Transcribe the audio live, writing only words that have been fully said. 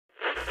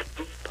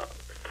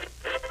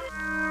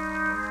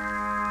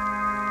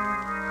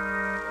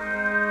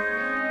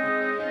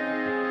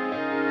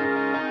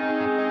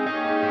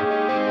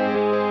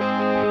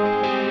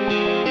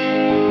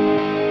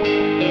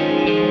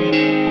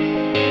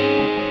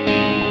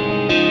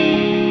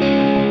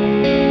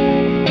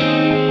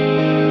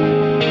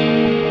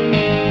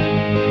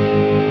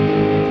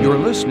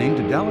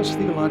Dallas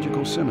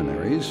Theological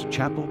Seminary's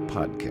Chapel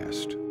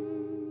Podcast.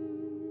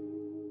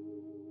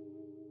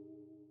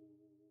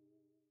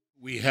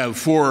 We have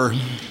 4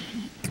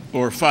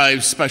 or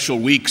 5 special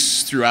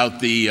weeks throughout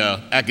the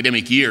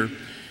academic year,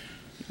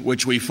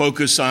 which we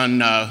focus on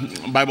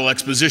Bible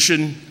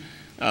exposition,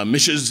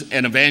 missions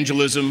and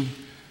evangelism,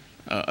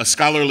 a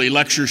scholarly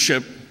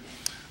lectureship,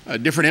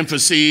 different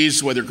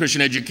emphases, whether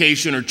Christian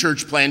education or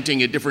church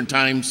planting at different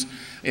times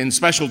in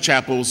special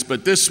chapels.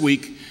 But this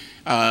week,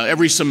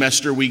 every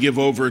semester, we give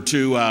over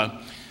to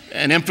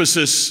an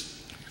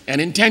emphasis, an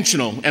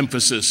intentional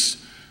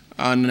emphasis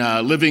on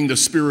living the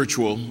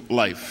spiritual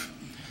life.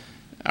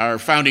 Our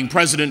founding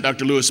president,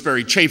 Dr. Lewis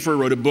Sperry Chafer,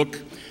 wrote a book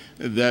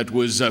that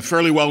was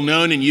fairly well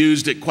known and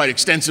used it quite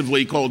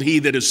extensively called He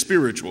That Is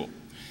Spiritual.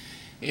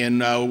 In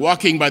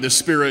walking by the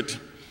Spirit,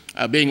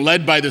 being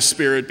led by the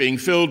Spirit, being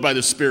filled by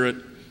the Spirit,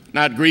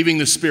 not grieving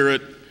the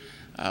Spirit,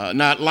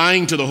 not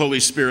lying to the Holy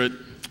Spirit,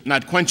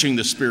 not quenching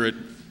the Spirit,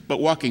 but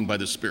walking by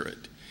the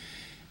Spirit.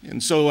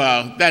 And so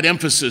that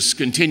emphasis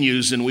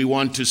continues, and we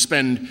want to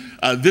spend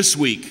this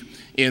week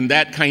in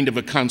that kind of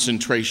a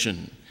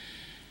concentration.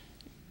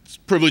 It's a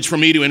privilege for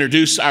me to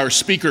introduce our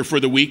speaker for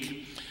the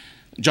week,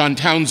 John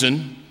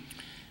Townsend.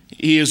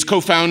 He is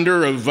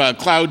co-founder of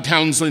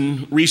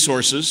Cloud-Townsend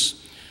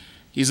Resources.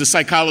 He's a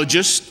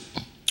psychologist,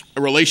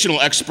 a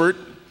relational expert,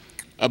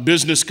 a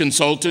business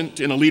consultant,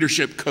 and a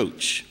leadership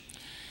coach.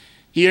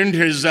 He earned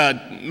his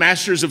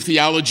Master's of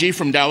Theology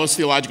from Dallas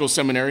Theological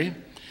Seminary,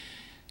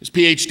 his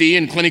PhD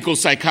in clinical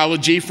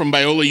psychology from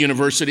Biola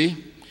University.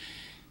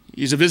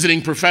 He's a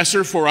visiting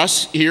professor for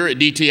us here at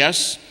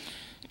DTS,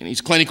 and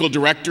he's clinical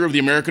director of the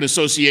American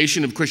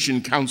Association of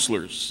Christian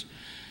Counselors.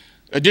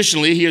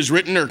 Additionally, he has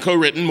written or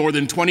co-written more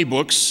than 20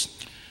 books,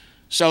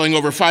 selling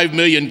over 5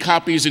 million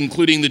copies,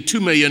 including the 2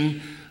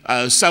 million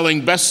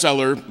selling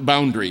bestseller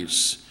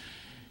Boundaries.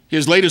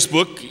 His latest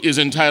book is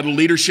entitled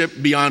Leadership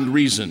Beyond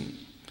Reason.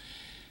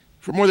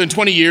 For more than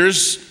 20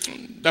 years,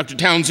 Dr.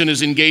 Townsend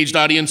has engaged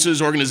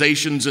audiences,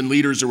 organizations, and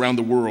leaders around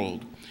the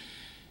world,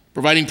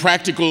 providing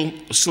practical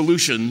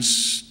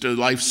solutions to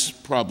life's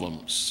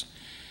problems.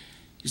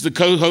 He's the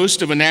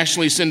co-host of a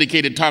nationally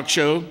syndicated talk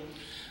show,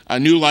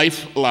 New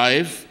Life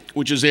Live,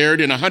 which is aired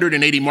in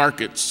 180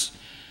 markets.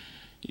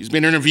 He's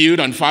been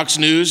interviewed on Fox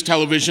News,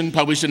 television,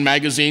 published in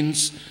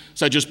magazines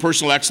such as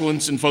Personal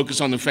Excellence and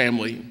Focus on the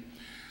Family.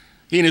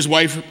 He and his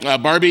wife,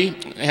 Barbie,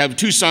 have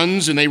 2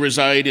 sons, and they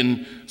reside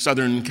in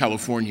Southern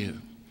California.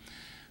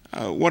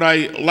 What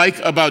I like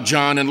about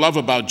John and love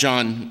about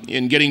John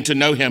in getting to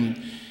know him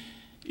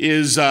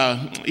is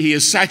he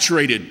is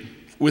saturated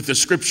with the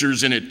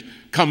scriptures, and it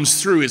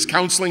comes through his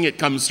counseling, it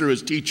comes through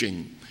his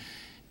teaching.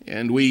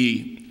 And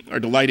we are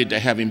delighted to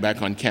have him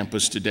back on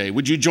campus today.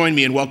 Would you join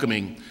me in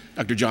welcoming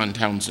Dr. John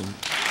Townsend?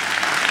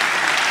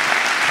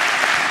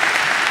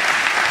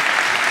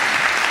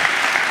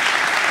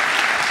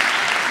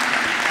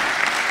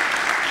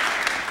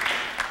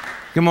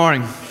 Good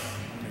morning.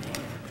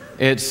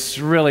 It's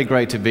really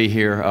great to be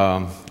here.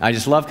 I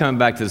just love coming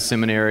back to the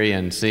seminary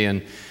and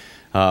seeing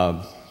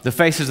the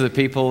faces of the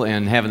people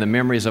and having the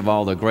memories of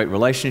all the great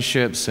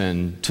relationships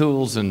and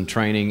tools and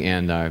training,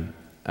 and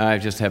I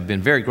just have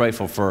been very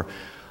grateful for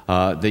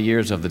the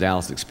years of the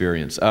Dallas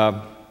experience.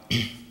 I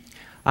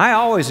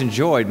always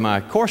enjoyed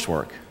my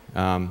coursework.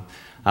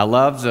 I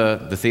loved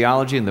the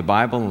theology and the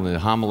Bible and the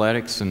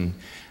homiletics, and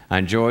I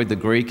enjoyed the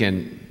Greek,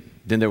 and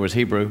then there was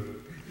Hebrew.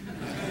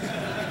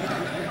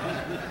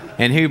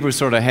 And Hebrew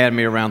sort of had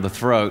me around the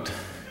throat.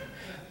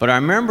 But I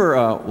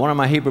remember one of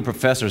my Hebrew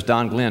professors,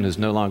 Don Glenn, who's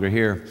no longer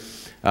here,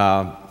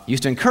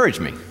 used to encourage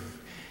me.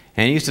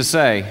 And he used to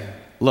say,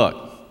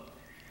 look,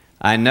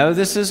 I know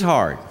this is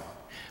hard,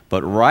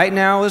 but right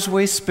now as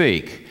we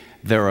speak,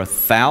 there are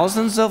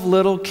thousands of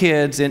little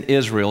kids in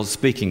Israel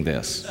speaking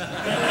this.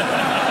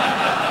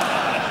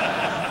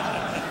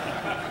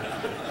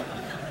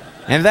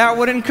 And that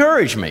would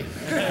encourage me.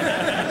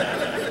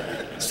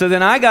 So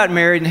then I got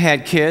married and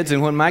had kids,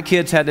 and when my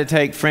kids had to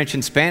take French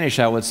and Spanish,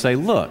 I would say,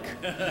 look.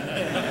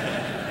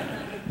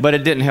 But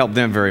it didn't help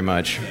them very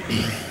much.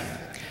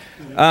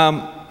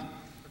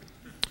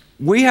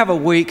 We have a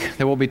week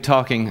that we'll be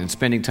talking and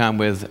spending time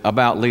with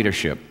about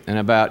leadership and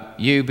about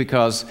you,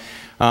 because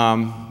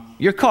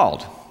you're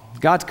called.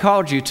 God's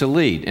called you to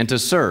lead and to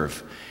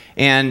serve.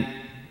 And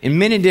in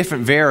many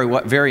different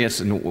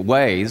various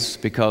ways,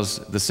 because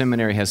the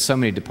seminary has so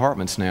many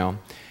departments now,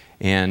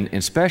 and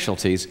in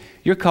specialties,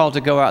 you're called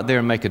to go out there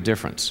and make a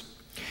difference.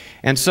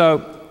 And so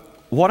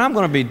what I'm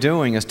going to be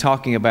doing is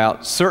talking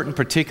about certain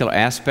particular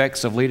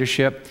aspects of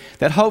leadership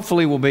that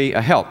hopefully will be a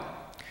help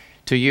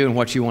to you in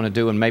what you want to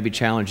do and maybe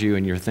challenge you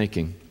in your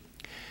thinking.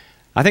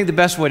 I think the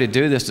best way to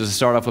do this is to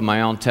start off with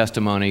my own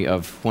testimony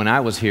of when I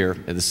was here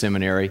at the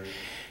seminary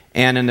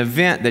and an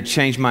event that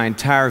changed my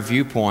entire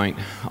viewpoint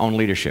on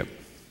leadership.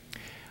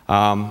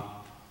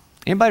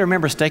 Anybody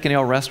remember Steak and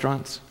Ale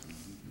restaurants?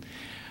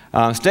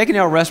 Steak and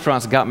Ale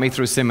restaurants got me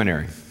through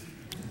seminary.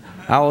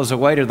 I was a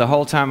waiter the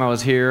whole time I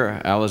was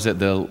here. I was at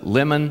the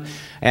Lemon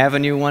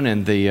Avenue one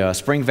and the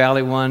Spring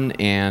Valley one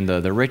and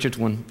the Richards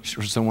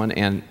one,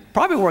 and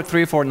probably worked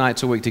 3 or 4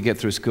 nights a week to get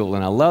through school,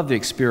 and I loved the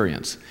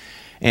experience.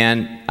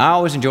 And I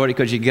always enjoyed it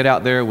because you get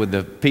out there with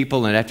the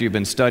people, and after you've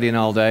been studying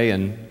all day,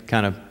 and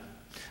kind of,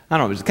 I don't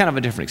know, it was kind of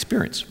a different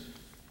experience.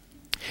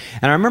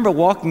 And I remember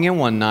walking in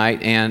one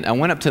night, and I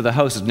went up to the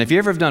hostess. And if you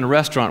ever have done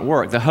restaurant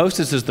work, the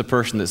hostess is the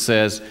person that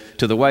says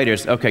to the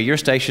waiters, okay, your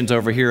station's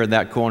over here in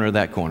that corner,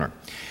 that corner.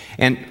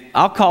 And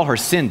I'll call her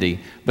Cindy,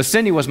 but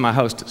Cindy was my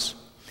hostess.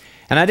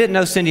 And I didn't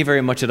know Cindy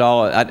very much at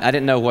all. I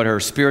didn't know what her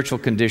spiritual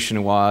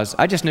condition was.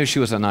 I just knew she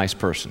was a nice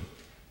person.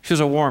 She was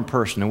a warm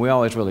person, and we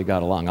always really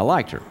got along. I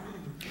liked her.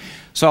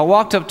 So I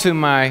walked up to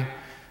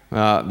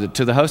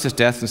to the hostess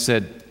desk and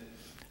said,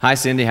 hi,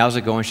 Cindy, how's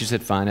it going? She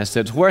said, fine. I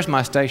said, where's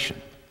my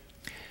station?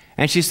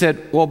 And she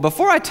said, well,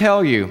 before I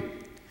tell you,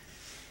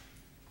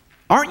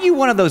 aren't you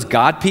one of those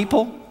God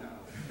people?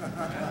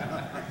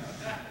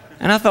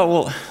 And I thought,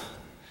 well,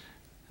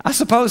 I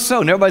suppose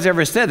so. Nobody's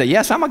ever said that.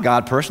 Yes, I'm a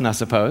God person, I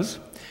suppose.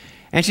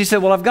 And she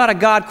said, well, I've got a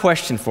God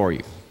question for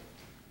you.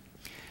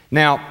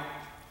 Now,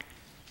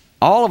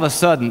 all of a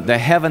sudden, the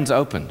heavens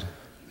opened.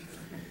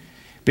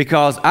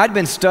 Because I'd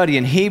been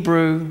studying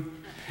Hebrew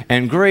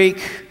and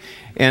Greek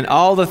and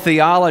all the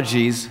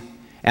theologies,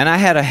 and I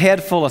had a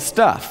head full of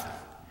stuff.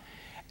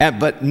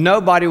 But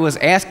nobody was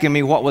asking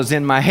me what was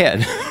in my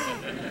head.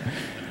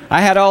 I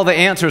had all the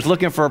answers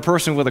looking for a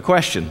person with a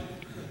question.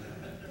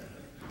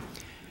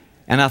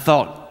 And I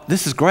thought,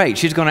 this is great.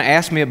 She's going to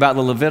ask me about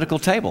the Levitical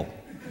table.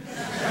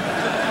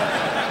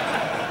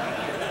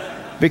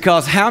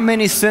 Because how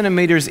many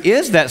centimeters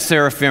is that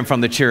seraphim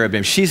from the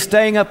cherubim? She's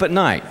staying up at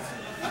night.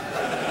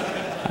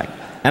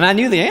 And I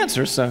knew the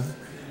answer, so.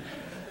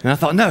 And I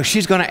thought, no,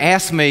 she's going to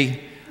ask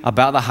me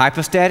about the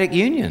hypostatic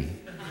union.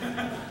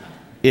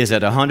 Is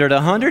it 100-100,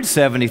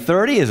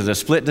 70-30? Is it a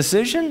split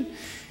decision?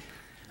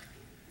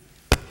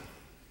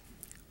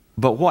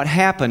 But what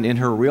happened in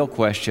her real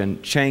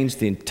question changed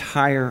the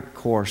entire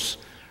course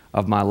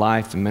of my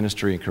life and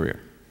ministry and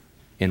career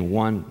in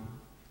one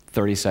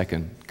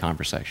 30-second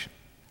conversation.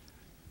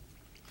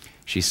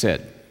 She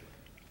said,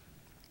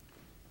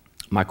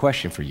 my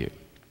question for you,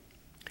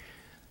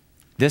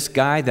 this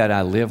guy that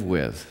I live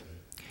with,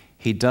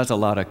 he does a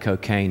lot of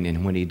cocaine,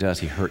 and when he does,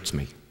 he hurts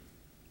me.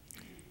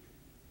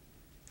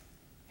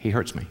 He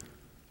hurts me.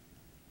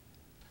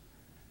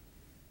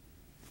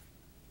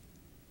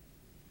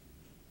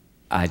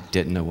 I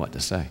didn't know what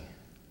to say.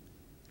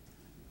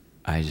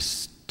 I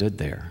just stood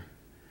there,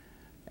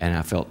 and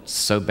I felt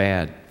so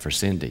bad for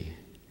Cindy,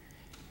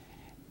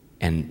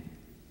 and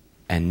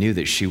knew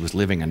that she was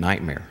living a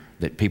nightmare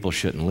that people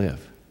shouldn't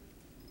live.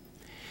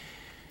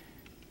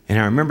 And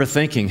I remember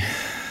thinking,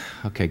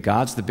 okay,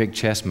 God's the big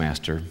chess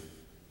master,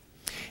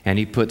 and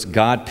he puts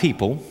God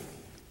people,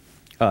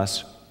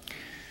 us,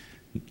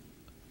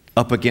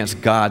 up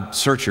against God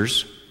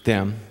searchers,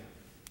 them,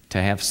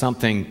 to have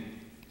something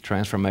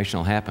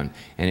transformational happen,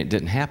 and it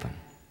didn't happen.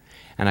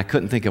 And I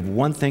couldn't think of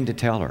one thing to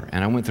tell her,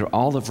 and I went through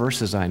all the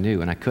verses I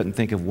knew, and I couldn't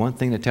think of one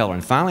thing to tell her.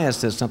 And finally I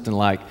said something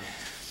like,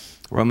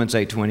 Romans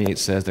 8:28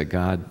 says that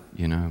God,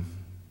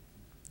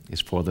 is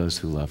for those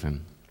who love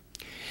him.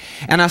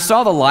 And I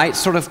saw the light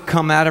sort of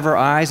come out of her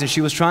eyes, and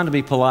she was trying to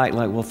be polite,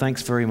 like, well,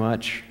 thanks very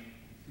much.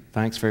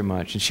 Thanks very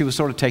much. And she was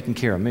sort of taking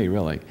care of me,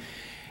 really.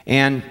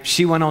 And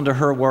she went on to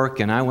her work,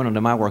 and I went on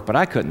to my work, but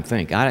I couldn't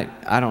think.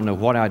 I don't know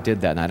what I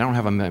did that night. I don't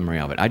have a memory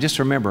of it. I just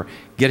remember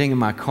getting in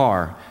my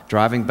car,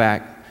 driving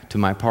back to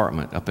my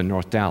apartment up in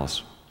North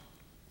Dallas.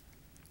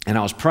 And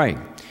I was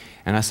praying,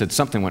 and I said,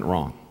 something went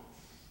wrong.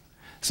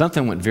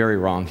 Something went very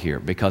wrong here,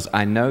 because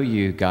I know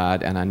you,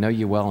 God, and I know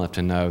you well enough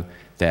to know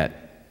that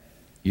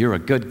you're a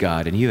good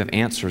God, and you have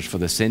answers for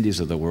the Cindy's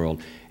of the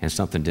world, and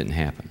something didn't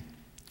happen.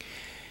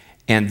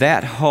 And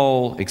that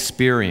whole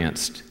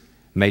experience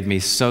made me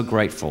so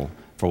grateful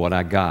for what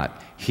I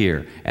got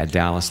here at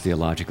Dallas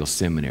Theological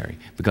Seminary,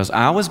 because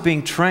I was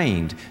being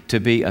trained to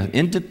be an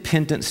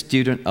independent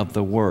student of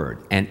the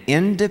Word, an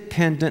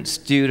independent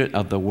student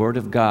of the Word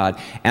of God,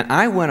 and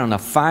I went on a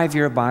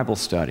 5-year Bible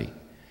study.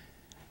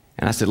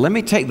 And I said, let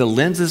me take the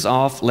lenses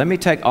off, let me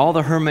take all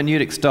the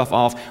hermeneutic stuff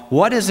off.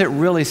 What does it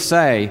really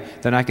say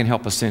that I can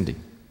help a Cindy?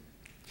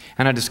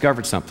 And I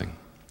discovered something.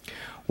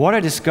 What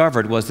I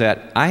discovered was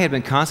that I had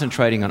been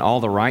concentrating on all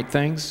the right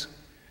things: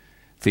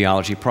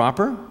 theology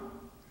proper,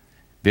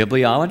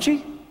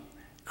 bibliology,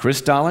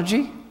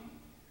 Christology,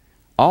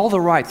 all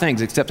the right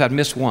things, except I'd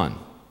missed one.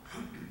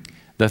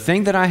 The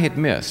thing that I had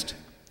missed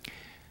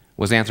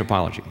was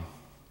anthropology.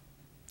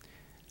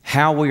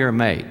 How we are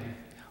made,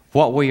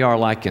 what we are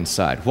like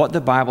inside, what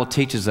the Bible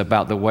teaches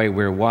about the way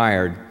we're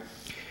wired.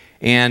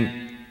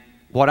 And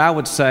what I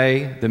would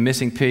say the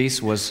missing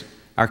piece was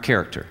our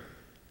character,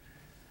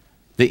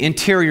 the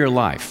interior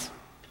life,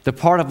 the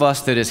part of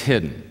us that is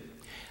hidden.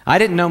 I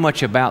didn't know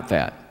much about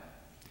that,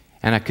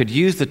 and I could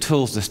use the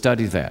tools to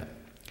study that.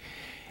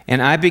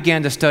 And I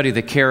began to study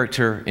the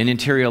character and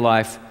interior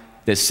life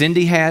that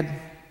Cindy had,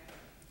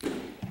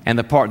 and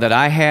the part that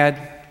I had,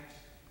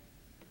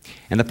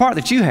 and the part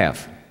that you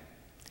have.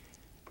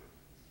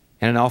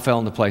 And it all fell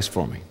into place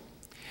for me.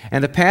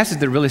 And the passage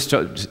that really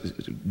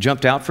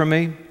jumped out for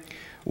me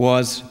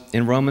was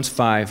in Romans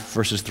 5,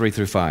 verses 3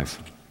 through 5.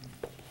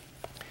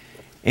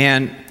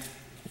 And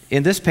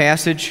in this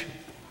passage,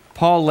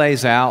 Paul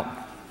lays out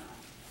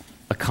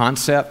a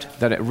concept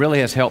that it really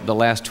has helped the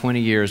last 20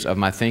 years of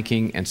my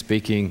thinking and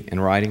speaking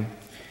and writing.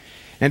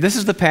 And this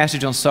is the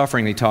passage on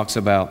suffering he talks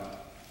about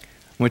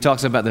when he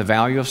talks about the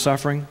value of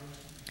suffering.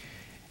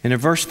 And in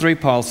verse 3,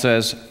 Paul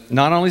says,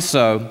 "Not only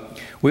so,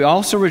 we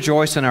also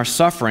rejoice in our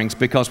sufferings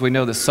because we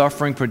know that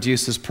suffering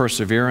produces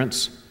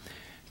perseverance,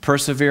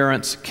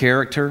 perseverance,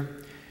 character,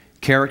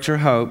 character,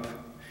 hope,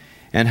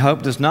 and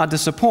hope does not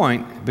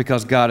disappoint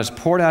because God has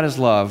poured out His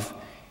love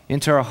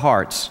into our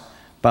hearts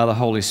by the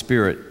Holy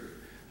Spirit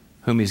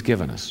whom He's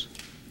given us."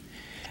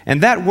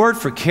 And that word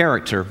for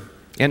character,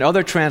 in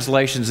other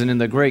translations and in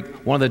the Greek,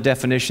 one of the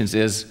definitions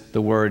is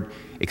the word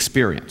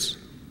experience.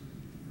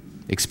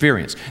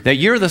 Experience. That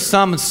you're the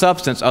sum and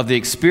substance of the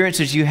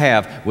experiences you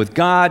have with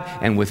God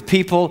and with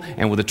people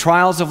and with the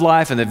trials of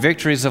life and the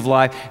victories of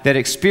life. That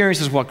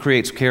experience is what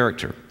creates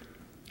character.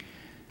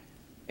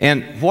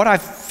 And what I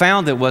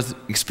found that was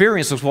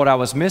experience was what I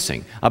was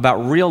missing about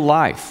real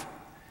life,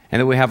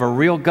 and that we have a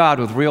real God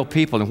with real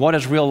people, and what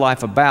is real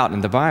life about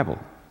in the Bible.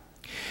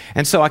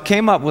 And so I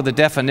came up with a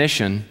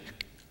definition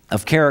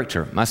of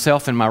character,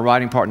 myself and my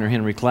writing partner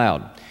Henry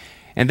Cloud.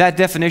 And that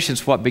definition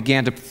is what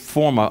began to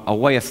form a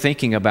way of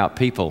thinking about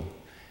people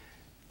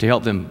to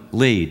help them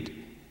lead,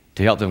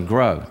 to help them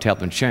grow, to help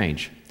them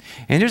change.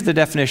 And here's the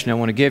definition I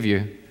want to give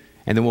you,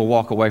 and then we'll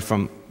walk away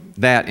from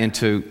that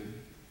into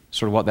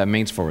sort of what that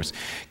means for us.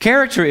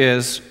 Character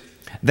is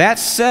that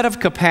set of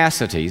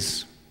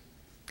capacities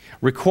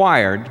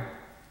required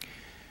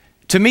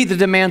to meet the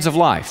demands of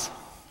life.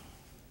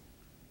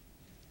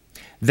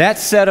 That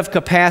set of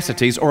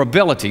capacities or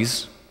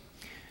abilities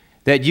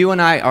that you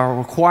and I are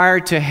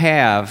required to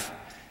have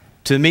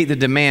to meet the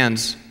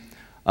demands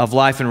of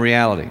life and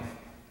reality.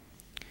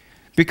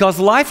 Because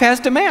life has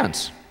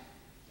demands.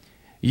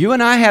 You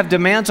and I have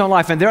demands on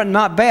life, and they're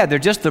not bad. They're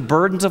just the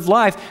burdens of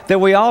life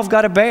that we all have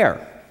got to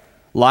bear.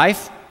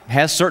 Life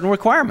has certain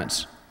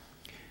requirements.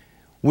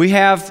 We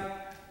have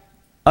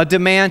a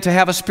demand to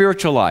have a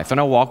spiritual life and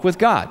a walk with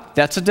God.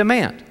 That's a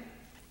demand.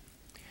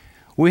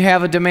 We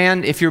have a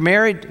demand, if you're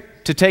married,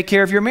 to take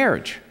care of your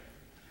marriage.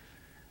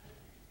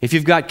 If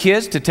you've got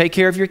kids, to take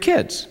care of your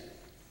kids.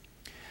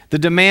 The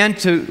demand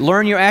to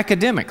learn your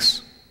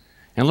academics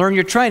and learn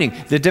your training.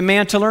 The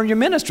demand to learn your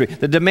ministry.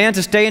 The demand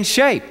to stay in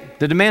shape.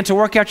 The demand to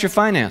work out your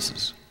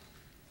finances.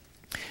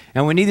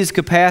 And we need these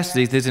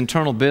capacities, these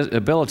internal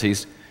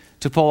abilities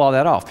to pull all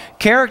that off.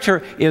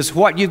 Character is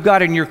what you've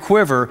got in your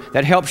quiver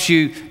that helps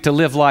you to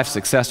live life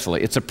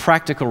successfully. It's a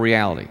practical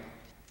reality.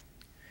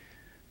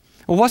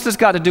 Well, what's this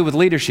got to do with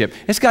leadership?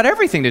 It's got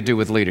everything to do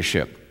with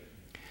leadership.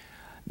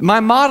 My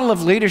model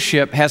of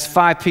leadership has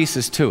 5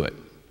 pieces to it.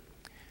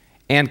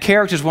 And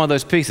character is one of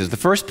those pieces. The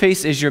first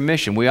piece is your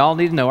mission. We all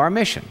need to know our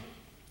mission,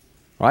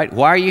 right?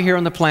 Why are you here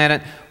on the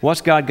planet?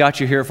 What's God got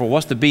you here for?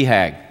 What's the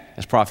BHAG,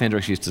 as Prof.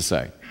 Hendricks used to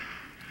say?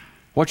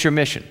 What's your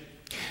mission?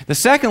 The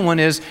second one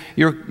is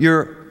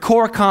your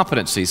core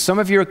competencies. Some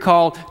of you are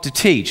called to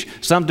teach,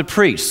 some to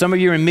preach. Some of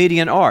you are in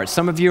media and arts.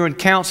 Some of you are in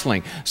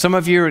counseling. Some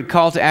of you are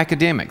called to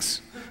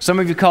academics. Some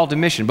of you are called to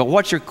mission. But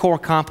what's your core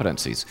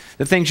competencies?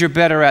 The things you're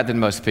better at than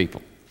most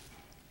people.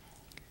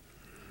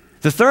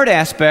 The third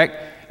aspect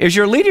is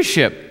your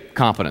leadership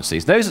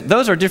competencies.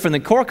 Those are different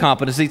than core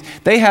competencies.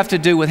 They have to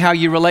do with how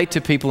you relate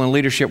to people in a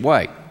leadership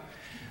way.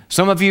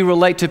 Some of you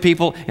relate to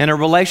people in a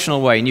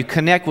relational way, and you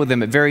connect with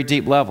them at very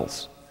deep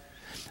levels.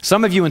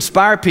 Some of you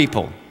inspire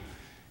people.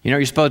 You know,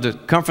 you're supposed to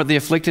comfort the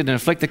afflicted and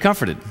afflict the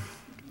comforted.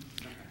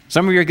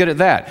 Some of you are good at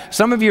that.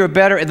 Some of you are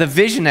better at the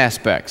vision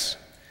aspects.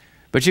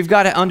 But you've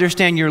got to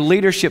understand your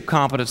leadership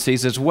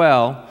competencies as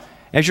well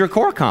as your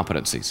core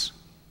competencies.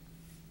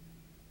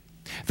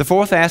 The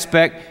fourth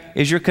aspect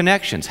is your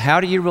connections.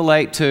 How do you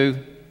relate to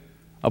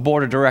a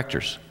board of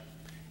directors?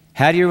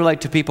 How do you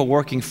relate to people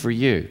working for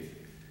you?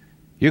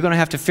 You're going to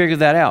have to figure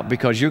that out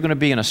because you're going to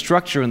be in a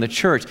structure in the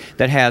church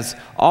that has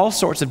all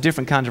sorts of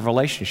different kinds of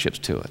relationships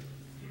to it.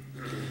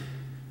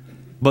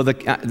 But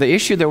the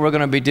issue that we're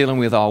going to be dealing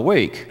with all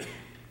week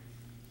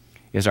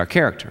is our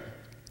character.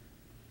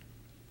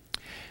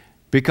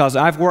 Because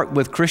I've worked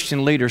with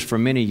Christian leaders for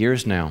many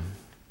years now,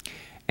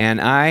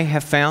 and I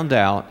have found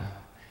out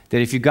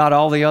that if you got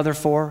all the other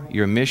 4,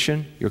 your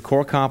mission, your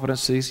core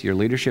competencies, your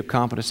leadership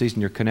competencies,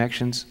 and your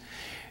connections,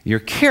 your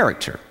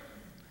character,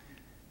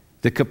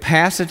 the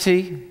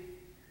capacity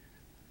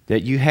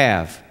that you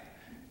have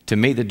to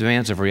meet the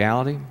demands of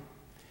reality,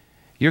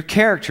 your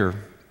character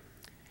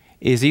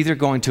is either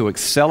going to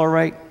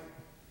accelerate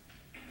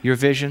your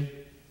vision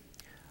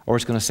or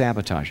it's going to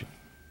sabotage it.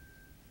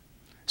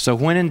 So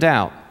when in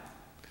doubt,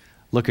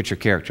 look at your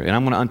character. And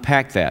I'm going to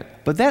unpack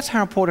that. But that's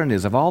how important it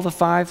is. Of all the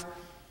 5,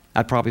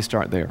 I'd probably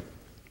start there.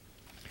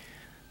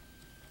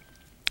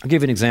 I'll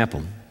give you an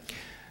example.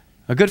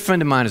 A good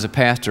friend of mine is a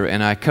pastor,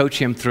 and I coach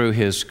him through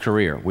his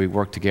career. We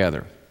work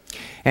together.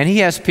 And he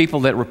has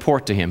people that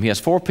report to him. He has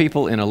 4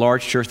 people in a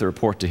large church that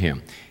report to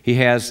him. He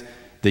has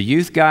the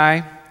youth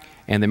guy,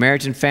 and the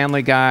marriage and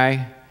family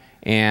guy,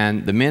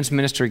 and the men's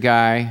ministry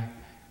guy,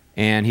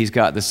 and he's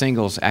got the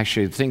singles.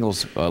 Actually, the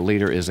singles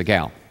leader is a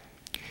gal.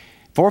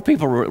 4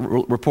 people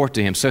report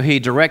to him. So he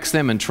directs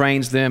them and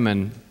trains them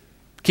and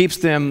keeps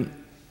them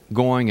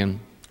going and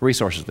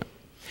resources them.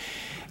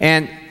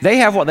 And they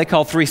have what they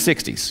call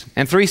 360s.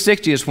 And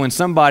 360 is when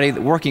somebody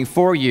working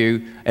for you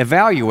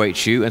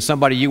evaluates you and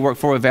somebody you work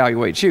for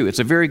evaluates you. It's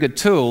a very good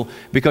tool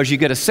because you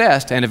get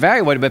assessed and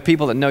evaluated by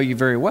people that know you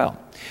very well.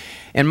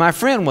 And my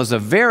friend was a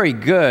very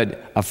good,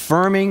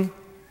 affirming,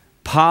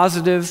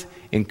 positive,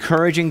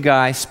 encouraging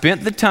guy,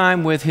 spent the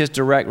time with his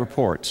direct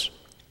reports.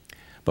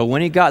 But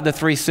when he got the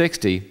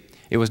 360,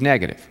 it was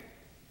negative.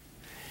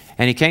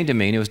 And he came to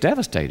me and he was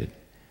devastated.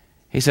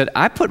 He said,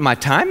 I put my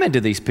time into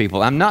these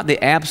people. I'm not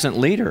the absent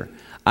leader.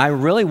 I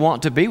really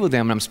want to be with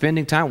them, and I'm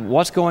spending time.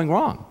 What's going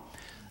wrong?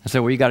 I said,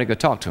 well, you got to go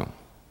talk to them.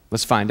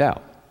 Let's find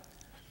out.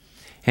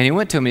 And he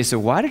went to me and he said,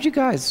 why did you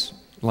guys,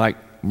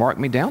 mark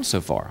me down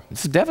so far?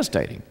 This is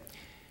devastating.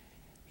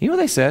 You know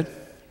what they said?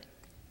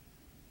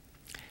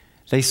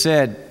 They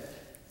said,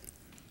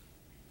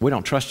 we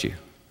don't trust you.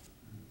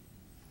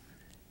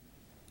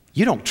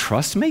 You don't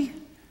trust me?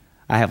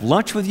 I have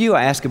lunch with you.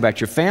 I ask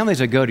about your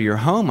families. I go to your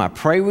home. I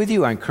pray with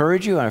you. I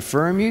encourage you. I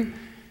affirm you.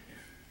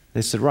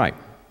 They said, right.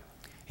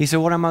 He said,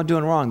 what am I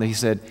doing wrong? He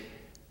said,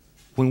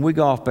 when we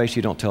go off base,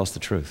 you don't tell us the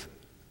truth.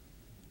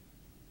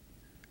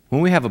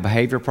 When we have a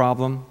behavior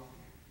problem,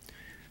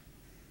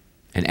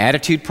 an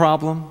attitude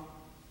problem,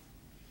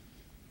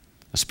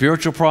 a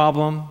spiritual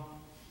problem,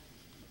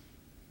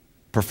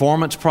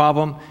 performance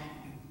problem,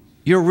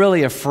 you're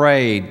really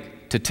afraid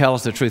to tell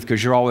us the truth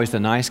because you're always the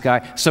nice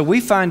guy. So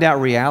we find out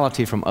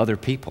reality from other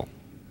people.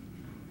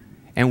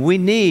 And we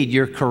need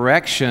your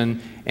correction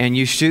and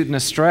you shooting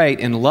us straight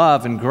in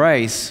love and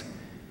grace,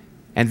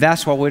 and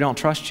that's why we don't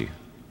trust you.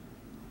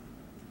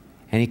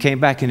 And he came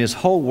back and his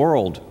whole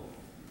world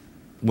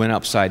went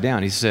upside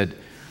down. He said,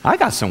 I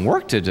got some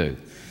work to do.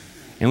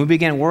 And we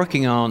began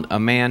working on a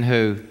man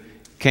who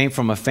came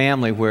from a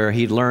family where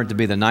he'd learned to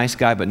be the nice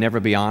guy but never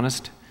be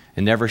honest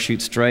and never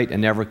shoot straight and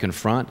never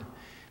confront,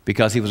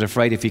 because he was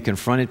afraid if he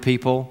confronted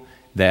people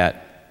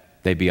that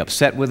they'd be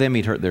upset with him,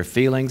 he'd hurt their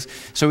feelings.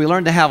 So we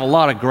learned to have a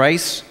lot of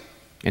grace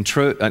and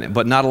truth,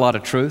 but not a lot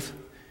of truth.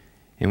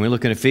 And we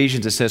look in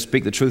Ephesians, it says,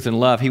 speak the truth in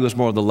love. He was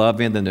more of the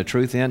love end than the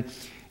truth end,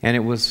 and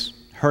it was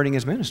hurting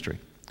his ministry.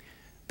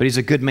 But he's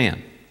a good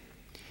man.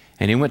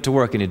 And he went to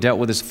work and he dealt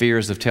with his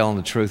fears of telling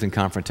the truth and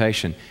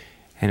confrontation,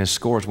 and his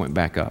scores went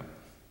back up.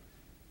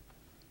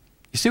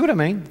 You see what I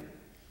mean?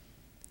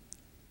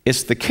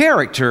 It's the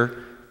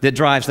character that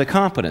drives the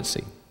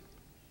competency.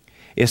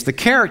 It's the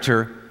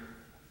character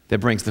that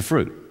brings the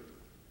fruit,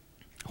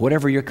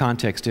 whatever your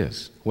context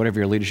is, whatever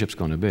your leadership's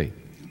going to be.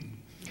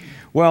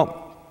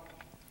 Well,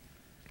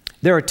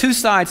 there are 2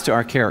 sides to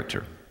our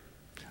character.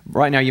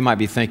 Right now you might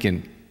be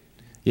thinking,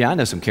 yeah, I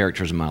know some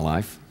characters in my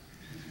life,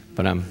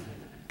 but I'm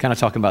kind of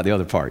talking about the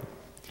other part.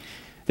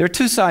 There are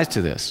 2 sides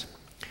to this.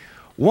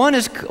 One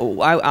is,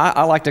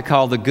 I like to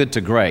call the good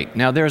to great.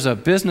 Now, there's a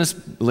business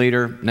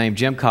leader named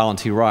Jim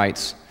Collins. He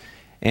writes,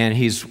 and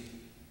he's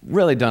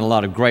really done a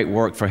lot of great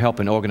work for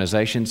helping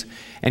organizations.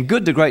 And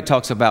good to great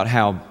talks about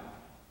how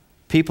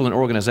people and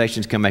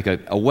organizations can make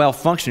a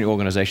well-functioning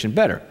organization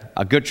better.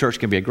 A good church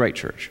can be a great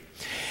church.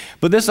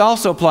 But this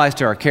also applies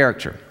to our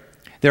character.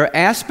 There are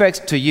aspects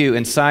to you,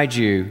 inside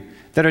you,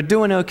 that are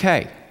doing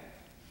okay,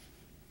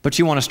 but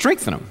you want to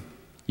strengthen them.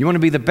 You want to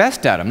be the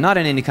best at them, not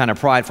in any kind of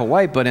prideful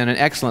way, but in an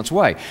excellence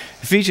way.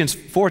 Ephesians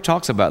 4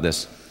 talks about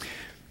this.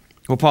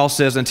 Well, Paul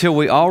says, until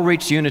we all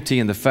reach unity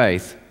in the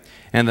faith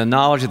and the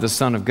knowledge of the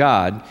Son of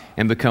God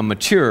and become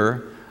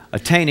mature,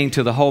 attaining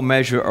to the whole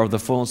measure of the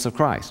fullness of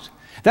Christ.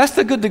 That's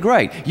the good to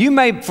great. You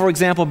may, for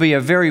example, be a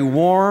very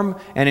warm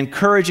and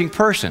encouraging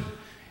person.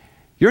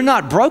 You're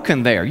not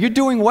broken there. You're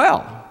doing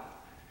well.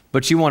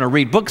 But you want to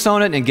read books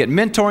on it and get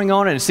mentoring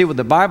on it and see what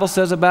the Bible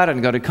says about it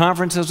and go to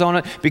conferences on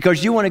it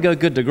because you want to go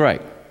good to great.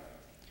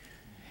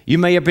 You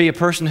may be a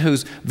person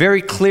who's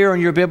very clear on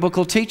your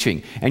biblical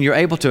teaching and you're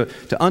able to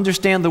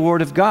understand the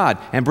Word of God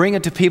and bring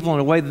it to people in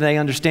a way that they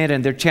understand it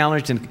and they're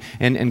challenged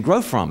and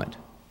grow from it.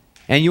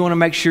 And you want to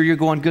make sure you're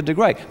going good to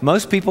great.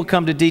 Most people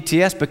come to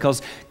DTS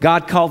because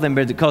God called them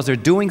because they're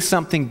doing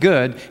something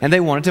good and they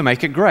wanted to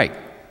make it great.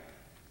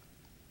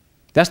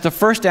 That's the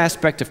first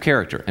aspect of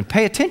character. And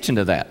pay attention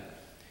to that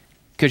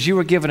because you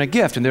were given a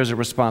gift and there's a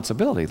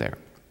responsibility there.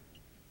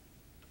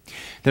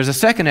 There's a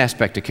second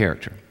aspect of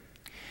character.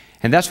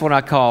 And that's what I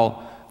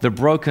call the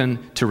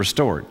broken to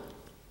restored.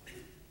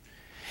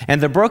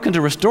 And the broken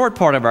to restored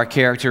part of our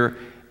character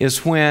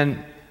is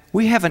when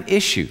we have an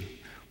issue,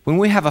 when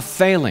we have a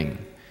failing,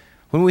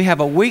 when we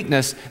have a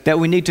weakness that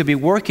we need to be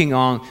working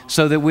on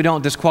so that we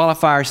don't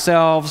disqualify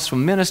ourselves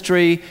from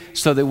ministry,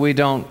 so that we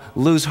don't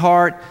lose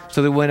heart,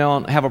 so that we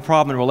don't have a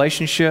problem in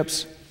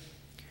relationships.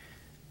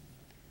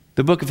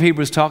 The book of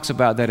Hebrews talks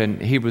about that in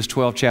Hebrews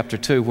 12, chapter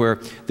 2, where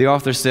the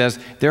author says,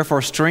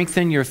 therefore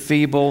strengthen your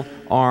feeble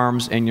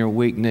arms and your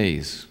weak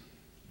knees.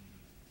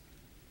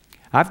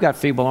 I've got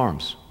feeble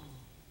arms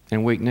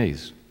and weak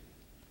knees.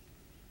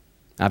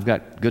 I've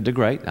got good to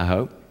great, I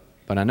hope.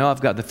 but I know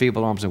I've got the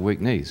feeble arms and weak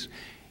knees.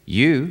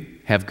 You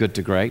have good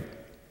to great.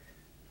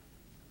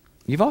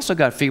 You've also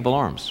got feeble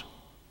arms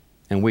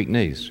and weak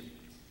knees.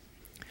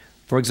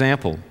 For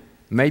example,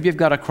 maybe you've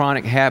got a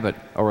chronic habit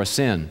or a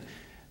sin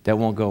that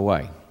won't go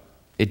away.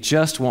 It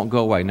just won't go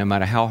away no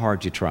matter how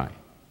hard you try.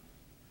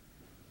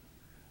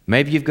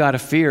 Maybe you've got a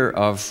fear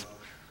of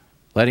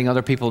letting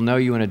other people know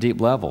you on a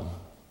deep level.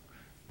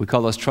 We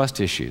call those trust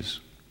issues.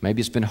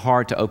 Maybe it's been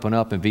hard to open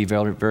up and be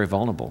very, very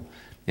vulnerable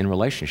in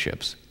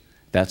relationships.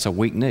 That's a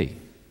weak knee.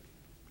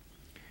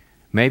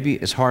 Maybe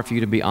it's hard for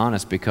you to be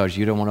honest because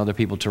you don't want other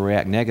people to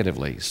react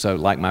negatively. So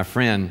like my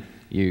friend,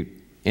 you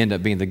end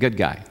up being the good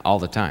guy all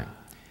the time,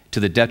 to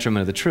the detriment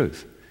of the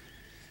truth.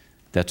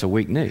 That's a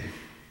weak knee.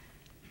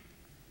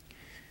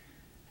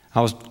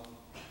 I was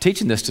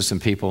teaching this to some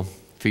people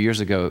a few years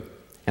ago,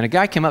 and a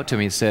guy came up to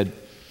me and said,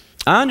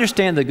 I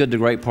understand the good to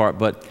great part,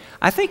 but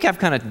I think I've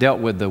kind of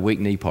dealt with the weak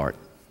knee part.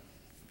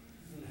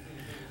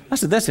 I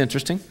said, that's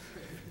interesting.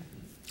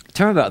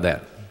 Tell me about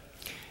that.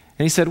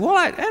 And he said, well,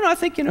 I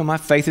think, my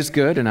faith is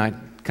good, and I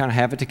kind of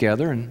have it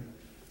together, and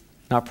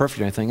not perfect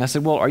or anything. I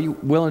said, well, are you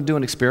willing to do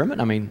an experiment?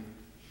 I mean,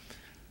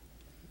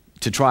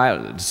 to try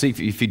to see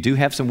if you do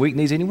have some weak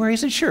knees anywhere? He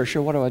said, sure,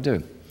 what do I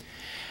do?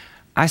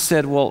 I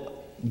said, well,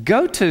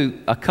 go to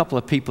a couple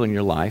of people in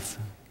your life.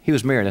 He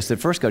was married. I said,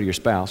 first go to your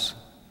spouse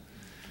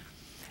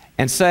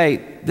and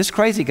say, this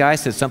crazy guy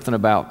said something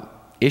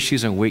about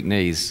issues and weak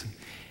knees.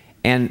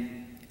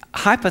 And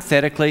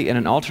hypothetically, in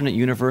an alternate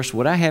universe,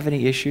 would I have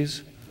any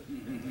issues?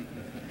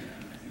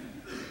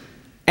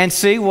 And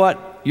see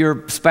what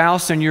your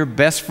spouse and your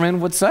best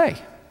friend would say.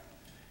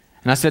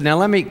 And I said, now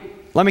let me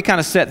kind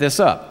of set this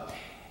up.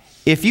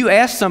 If you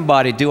ask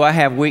somebody, do I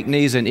have weak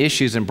knees and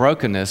issues and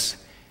brokenness,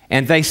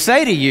 and they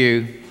say to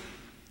you,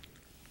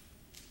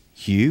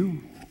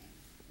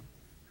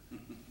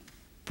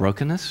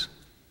 brokenness?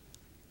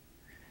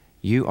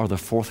 You are the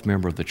fourth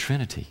member of the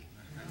Trinity.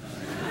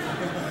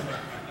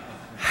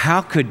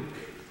 How could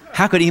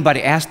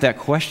anybody ask that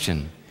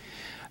question?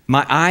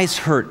 My eyes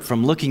hurt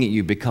from looking at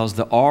you because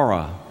the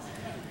aura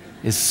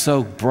is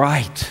so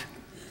bright.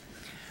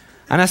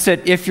 And I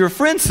said, if your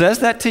friend says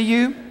that to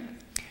you,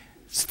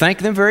 thank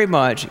them very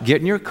much, get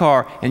in your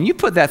car, and you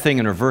put that thing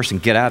in reverse and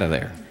get out of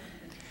there.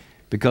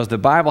 Because the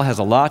Bible has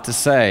a lot to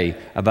say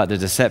about the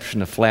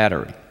deception of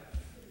flattery.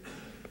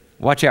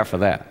 Watch out for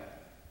that.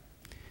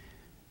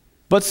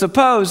 But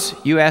suppose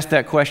you ask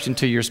that question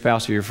to your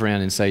spouse or your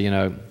friend and say,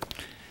 do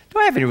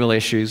I have any real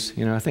issues?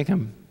 I think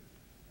I'm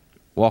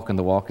walking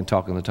the walk and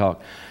talking the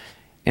talk.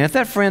 And if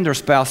that friend or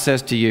spouse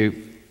says to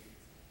you,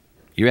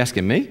 you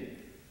asking me?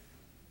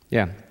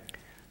 Yeah.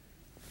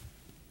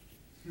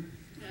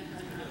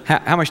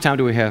 How much time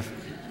do we have?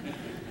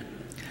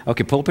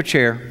 Okay, pull up a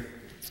chair.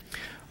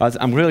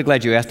 I'm really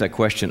glad you asked that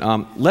question.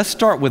 Let's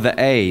start with the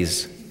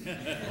A's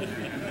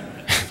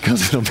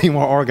because it'll be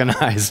more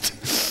organized.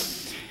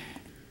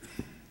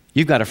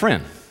 You've got a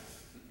friend.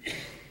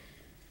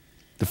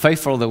 The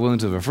faithful are the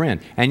wounds of a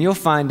friend. And you'll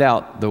find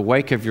out the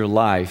wake of your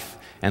life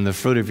and the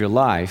fruit of your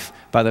life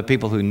by the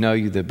people who know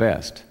you the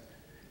best.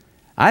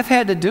 I've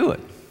had to do it,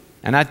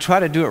 and I try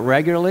to do it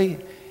regularly,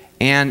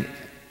 and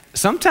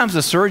sometimes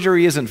the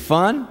surgery isn't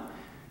fun,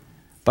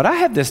 but I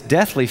have this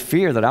deathly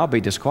fear that I'll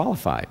be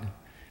disqualified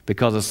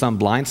because of some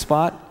blind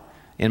spot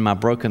in my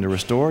broken to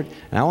restored,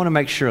 and I want to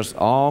make sure it's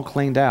all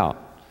cleaned out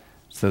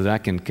so that I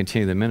can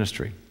continue the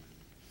ministry.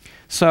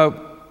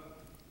 So,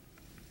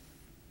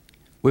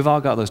 we've all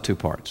got those two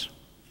parts.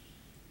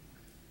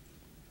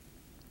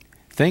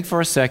 Think for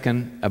a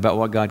second about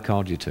what God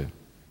called you to.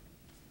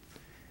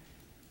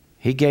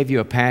 He gave you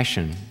a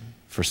passion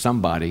for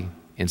somebody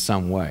in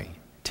some way.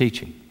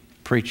 Teaching,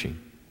 preaching,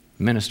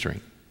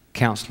 ministering,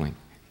 counseling,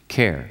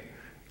 care,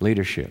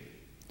 leadership.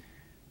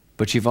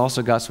 But you've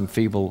also got some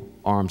feeble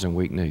arms and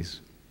weak knees.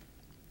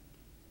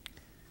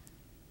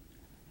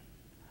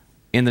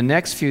 In the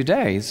next few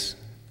days,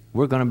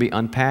 we're going to be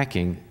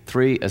unpacking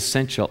 3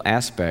 essential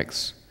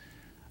aspects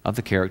of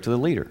the character of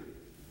the leader,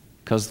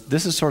 because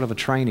this is sort of a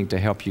training to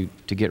help you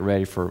to get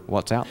ready for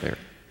what's out there.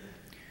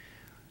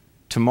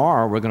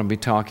 Tomorrow we're going to be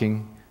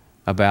talking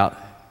about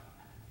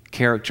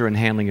character and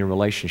handling your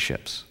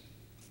relationships.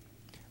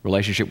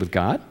 Relationship with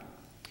God,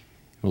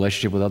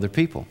 relationship with other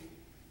people.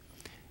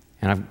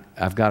 And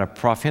I've got a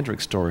Prof.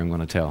 Hendricks story I'm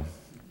going to tell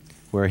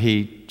where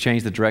he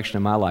changed the direction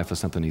of my life with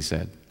something he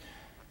said.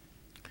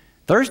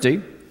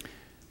 Thursday,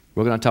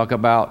 we're going to talk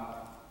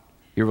about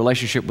your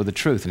relationship with the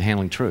truth and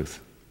handling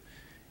truth,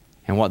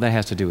 and what that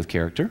has to do with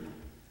character.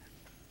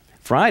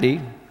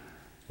 Friday,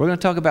 we're going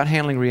to talk about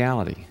handling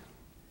reality.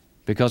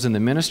 Because in the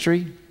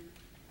ministry,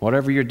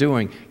 whatever you're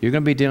doing, you're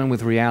going to be dealing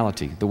with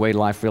reality, the way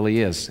life really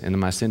is in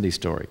my Cindy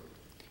story,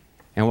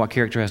 and what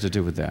character has to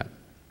do with that.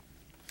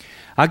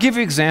 I'll give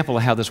you an example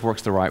of how this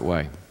works the right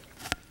way.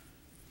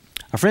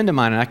 A friend of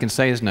mine, and I can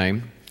say his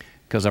name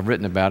because I've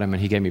written about him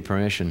and he gave me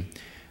permission.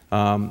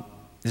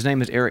 His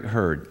name is Eric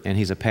Hurd, and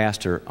he's a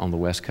pastor on the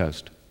West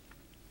Coast.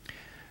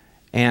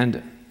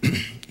 And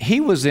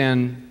he was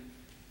in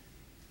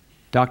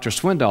Dr.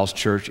 Swindoll's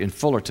church in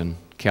Fullerton,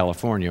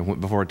 California,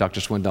 before Dr.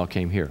 Swindoll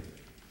came here.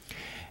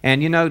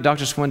 And you know,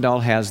 Dr.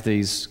 Swindoll has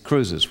these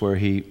cruises where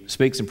he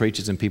speaks and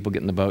preaches and people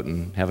get in the boat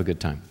and have a good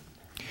time.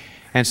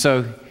 And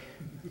so,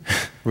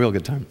 real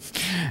good time.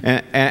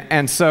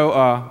 And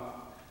so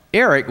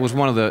Eric was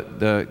one of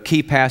the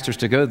key pastors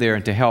to go there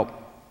and to help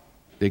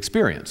the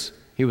experience.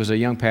 He was a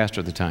young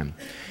pastor at the time.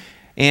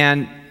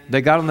 And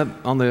they got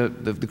on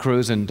the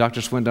cruise and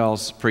Dr.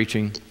 Swindoll's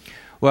preaching.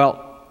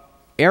 Well,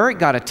 Eric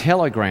got a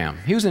telegram.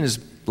 He was in his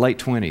late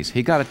 20s.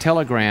 He got a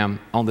telegram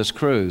on this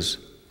cruise.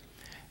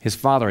 His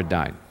father had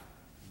died.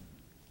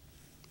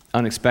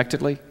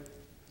 Unexpectedly.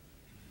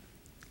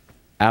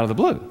 Out of the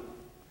blue.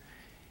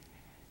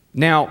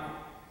 Now,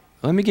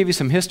 let me give you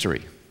some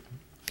history.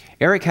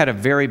 Eric had a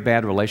very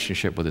bad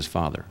relationship with his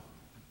father.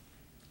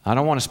 I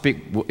don't want to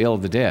speak ill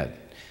of the dead,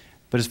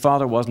 but his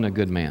father wasn't a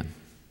good man.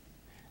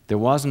 There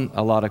wasn't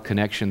a lot of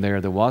connection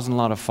there. There wasn't a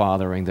lot of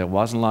fathering. There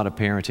wasn't a lot of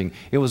parenting.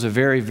 It was a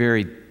very,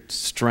 very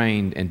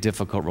strained and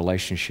difficult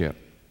relationship.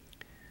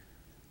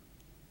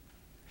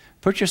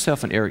 Put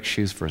yourself in Eric's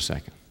shoes for a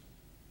second.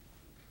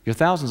 You're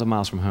thousands of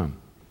miles from home.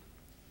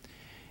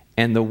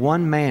 And the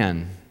one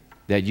man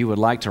that you would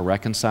like to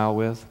reconcile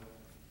with,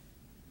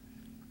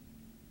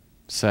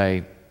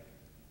 say,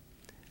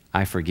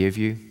 I forgive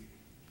you.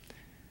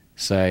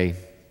 Say,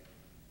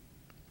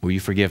 will you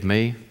forgive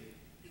me?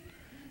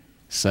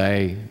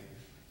 Say,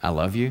 I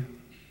love you.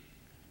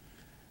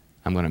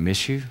 I'm going to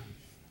miss you.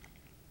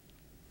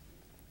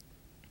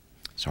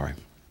 Sorry.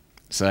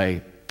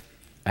 Say,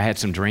 I had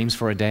some dreams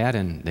for a dad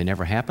and they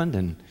never happened.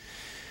 And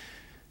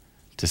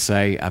to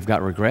say, I've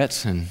got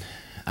regrets and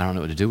I don't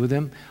know what to do with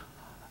them.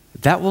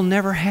 That will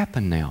never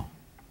happen now.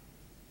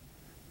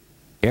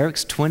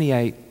 Eric's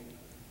 28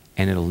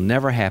 and it'll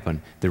never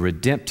happen. The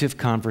redemptive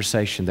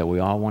conversation that we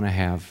all want to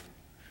have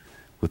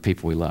with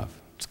people we love.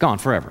 It's gone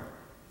forever.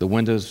 The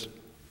window's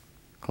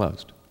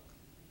closed.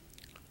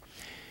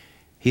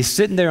 He's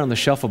sitting there on the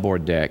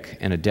shuffleboard deck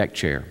in a deck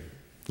chair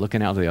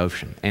looking out to the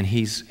ocean, and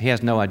he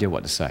has no idea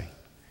what to say,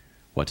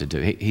 what to do.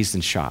 He's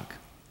in shock.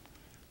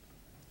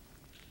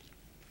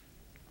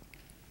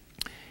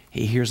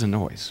 He hears a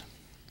noise.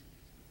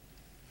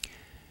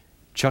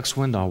 Chuck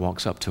Swindoll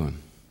walks up to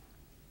him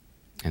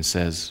and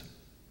says,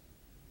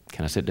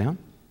 can I sit down?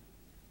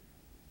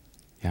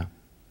 Yeah.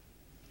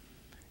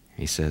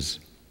 He says,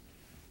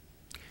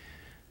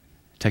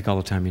 take all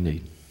the time you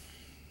need.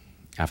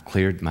 I've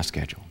cleared my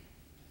schedule.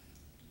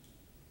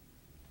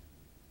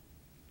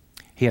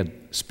 He had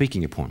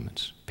speaking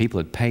appointments. People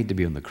had paid to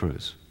be on the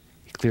cruise.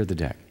 He cleared the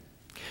deck.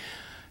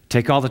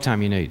 Take all the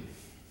time you need.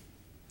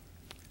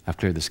 I've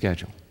cleared the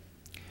schedule.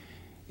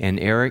 And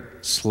Eric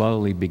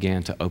slowly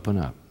began to open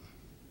up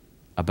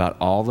about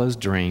all those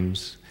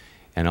dreams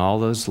and all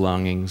those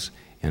longings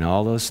and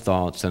all those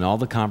thoughts and all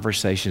the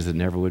conversations that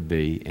never would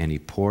be, and he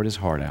poured his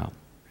heart out.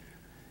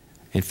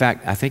 In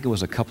fact, I think it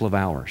was a couple of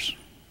hours.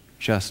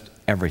 Just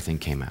everything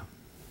came out.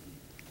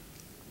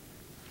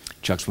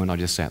 Chuck Swindoll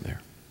just sat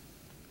there.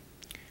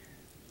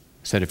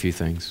 Said a few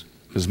things.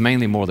 It was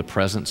mainly more the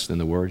presence than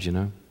the words, you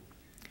know.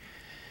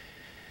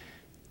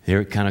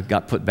 Eric kind of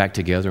got put back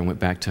together and went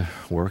back to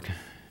work.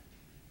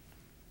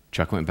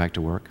 Chuck went back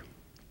to work.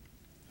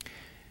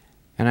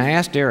 And I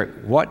asked Eric,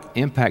 what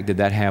impact did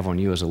that have on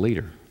you as a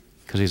leader?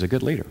 Because he's a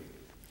good leader.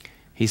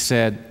 He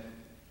said,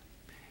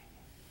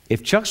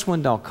 if Chuck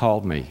Swindoll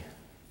called me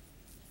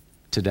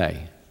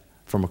today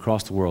from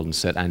across the world and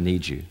said, I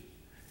need you,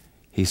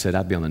 he said,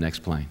 I'd be on the next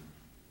plane.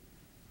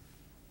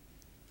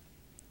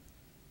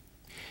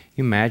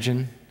 You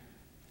imagine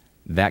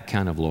that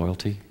kind of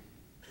loyalty?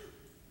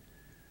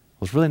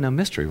 Well, it's really no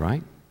mystery,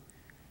 right?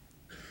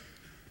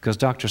 Because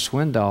Dr.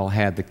 Swindoll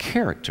had the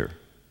character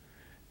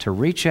to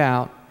reach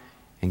out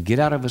and get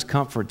out of his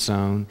comfort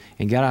zone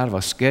and get out of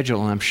a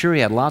schedule. And I'm sure he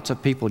had lots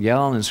of people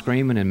yelling and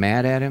screaming and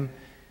mad at him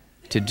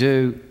to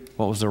do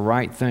what was the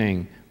right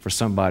thing for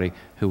somebody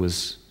who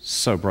was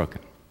so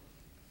broken.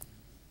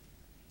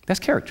 That's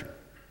character.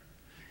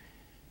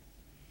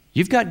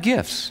 You've got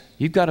gifts,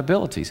 you've got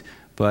abilities,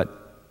 but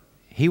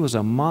he was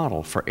a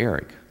model for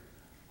Eric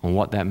on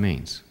what that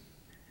means.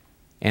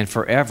 And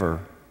forever,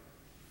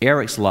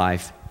 Eric's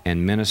life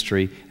and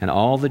ministry and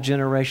all the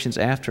generations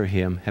after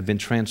him have been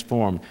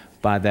transformed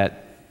by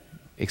that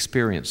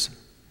experience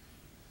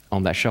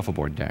on that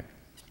shuffleboard deck.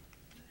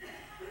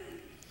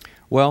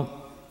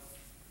 Well,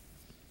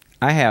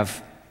 I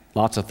have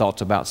lots of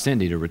thoughts about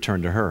Cindy to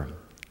return to her.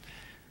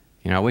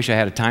 You know, I wish I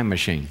had a time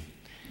machine,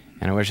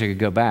 and I wish I could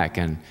go back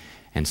and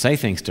say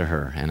things to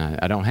her, and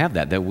I don't have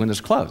that. That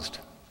window's closed.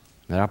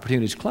 That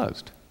opportunity's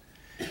closed.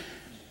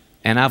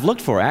 And I've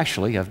looked for her,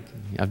 actually.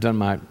 I've done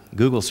my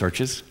Google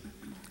searches,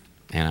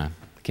 and I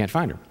can't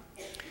find her.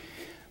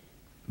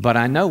 But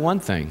I know one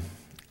thing.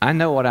 I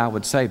know what I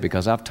would say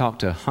because I've talked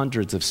to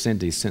hundreds of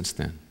Cindys since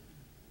then.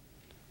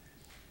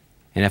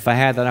 And if I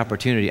had that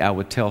opportunity, I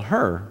would tell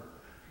her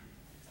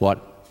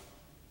what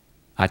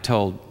I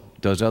told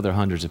those other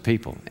hundreds of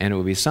people. And it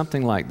would be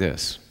something like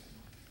this.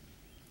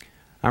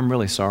 I'm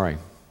really sorry.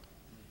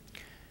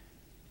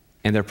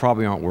 And there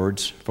probably aren't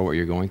words for what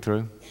you're going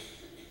through.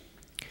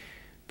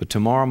 But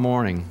tomorrow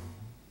morning,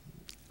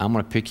 I'm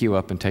going to pick you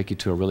up and take you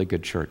to a really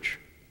good church.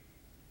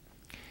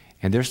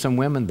 And there's some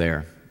women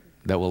there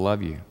that will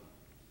love you.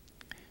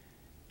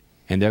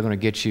 And they're going to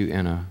get you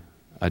in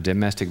a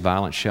domestic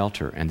violence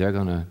shelter, and they're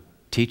going to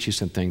teach you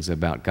some things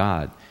about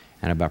God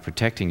and about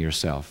protecting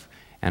yourself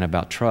and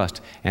about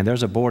trust. And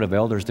there's a board of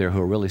elders there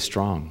who are really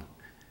strong,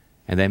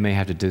 and they may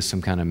have to do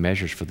some kind of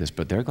measures for this,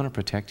 but they're going to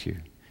protect you,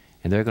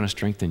 and they're going to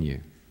strengthen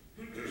you.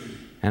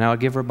 And I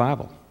would give her a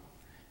Bible.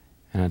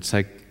 And I'd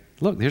say,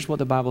 look, here's what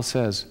the Bible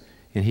says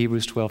in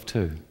Hebrews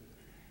 12:2.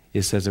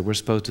 It says that we're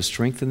supposed to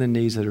strengthen the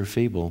knees that are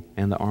feeble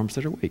and the arms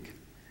that are weak.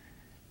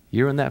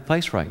 You're in that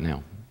place right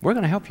now. We're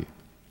going to help you.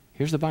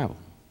 Here's the Bible.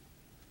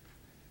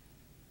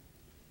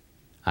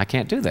 I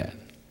can't do that.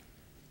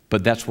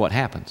 But that's what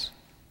happens.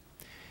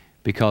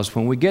 Because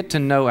when we get to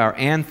know our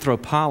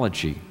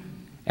anthropology,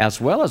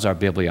 as well as our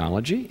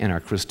bibliology and our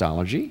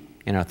Christology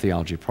and our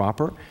theology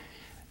proper,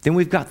 then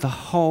we've got the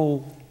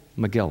whole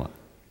Megillah.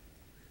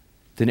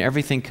 Then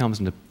everything comes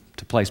into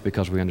place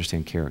because we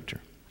understand character.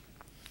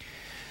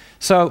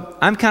 So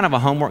I'm kind of a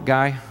homework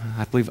guy.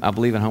 I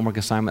believe in homework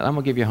assignment. I'm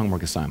going to give you a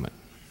homework assignment.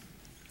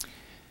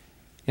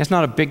 It's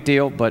not a big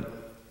deal, but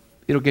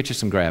it'll get you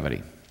some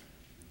gravity.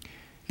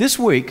 This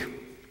week,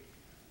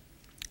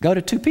 go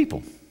to 2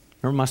 people.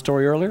 Remember my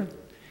story earlier?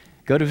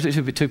 Go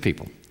to 2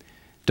 people.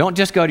 Don't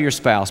just go to your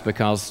spouse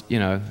because,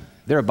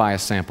 they're a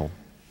biased sample.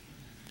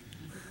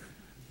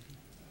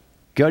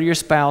 Go to your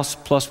spouse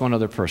plus one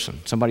other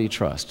person, somebody you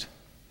trust,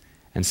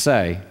 and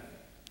say,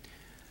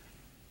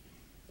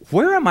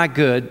 where am I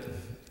good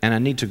and I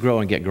need to grow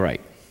and get great?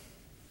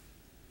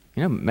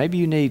 Maybe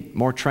you need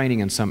more training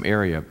in some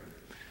area,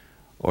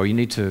 or you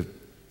need to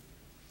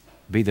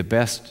be the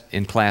best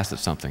in class at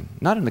something.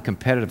 Not in the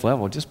competitive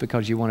level, just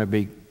because you want to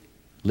be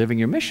living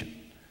your mission.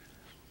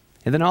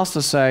 And then also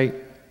say,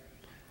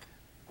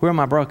 where am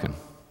I broken?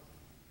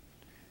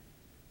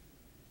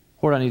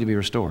 Where do I need to be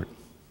restored?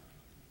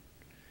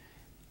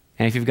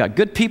 And if you've got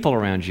good people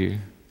around you,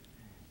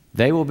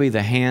 they will be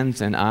the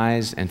hands and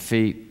eyes and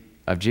feet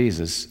of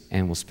Jesus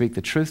and will speak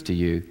the truth to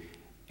you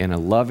in a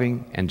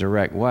loving and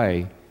direct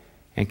way,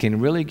 and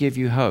can really give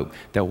you hope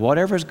that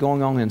whatever's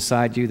going on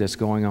inside you, that's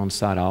going on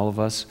inside all of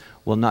us,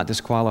 will not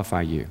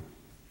disqualify you.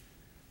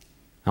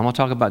 I'm going to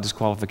talk about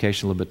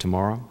disqualification a little bit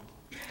tomorrow,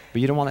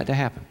 but you don't want that to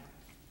happen.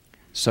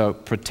 So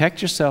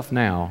protect yourself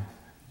now,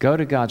 go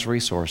to God's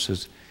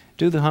resources,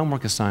 do the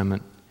homework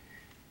assignment,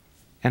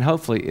 and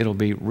hopefully it'll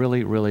be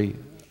really, really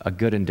a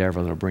good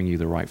endeavor that'll bring you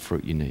the right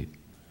fruit you need.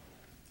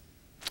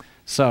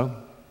 So,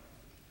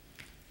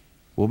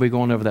 we'll be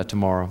going over that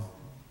tomorrow.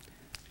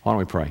 Why don't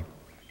we pray?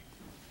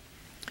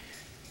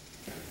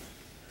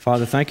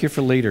 Father, thank you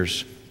for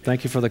leaders.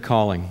 Thank you for the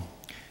calling.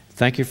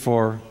 Thank you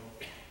for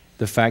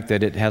the fact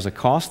that it has a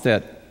cost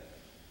that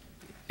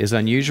is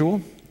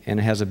unusual and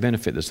it has a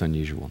benefit that's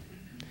unusual.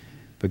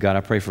 But God,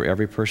 I pray for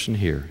every person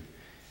here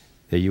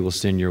that you will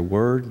send your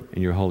word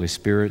and your Holy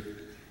Spirit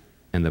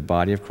and the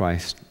body of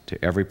Christ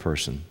to every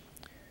person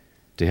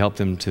to help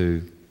them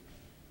to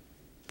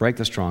break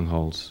the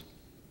strongholds,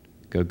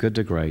 go good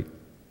to great,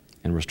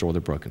 and restore the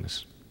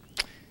brokenness.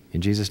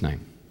 In Jesus' name,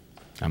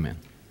 amen.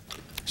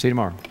 See you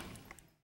tomorrow.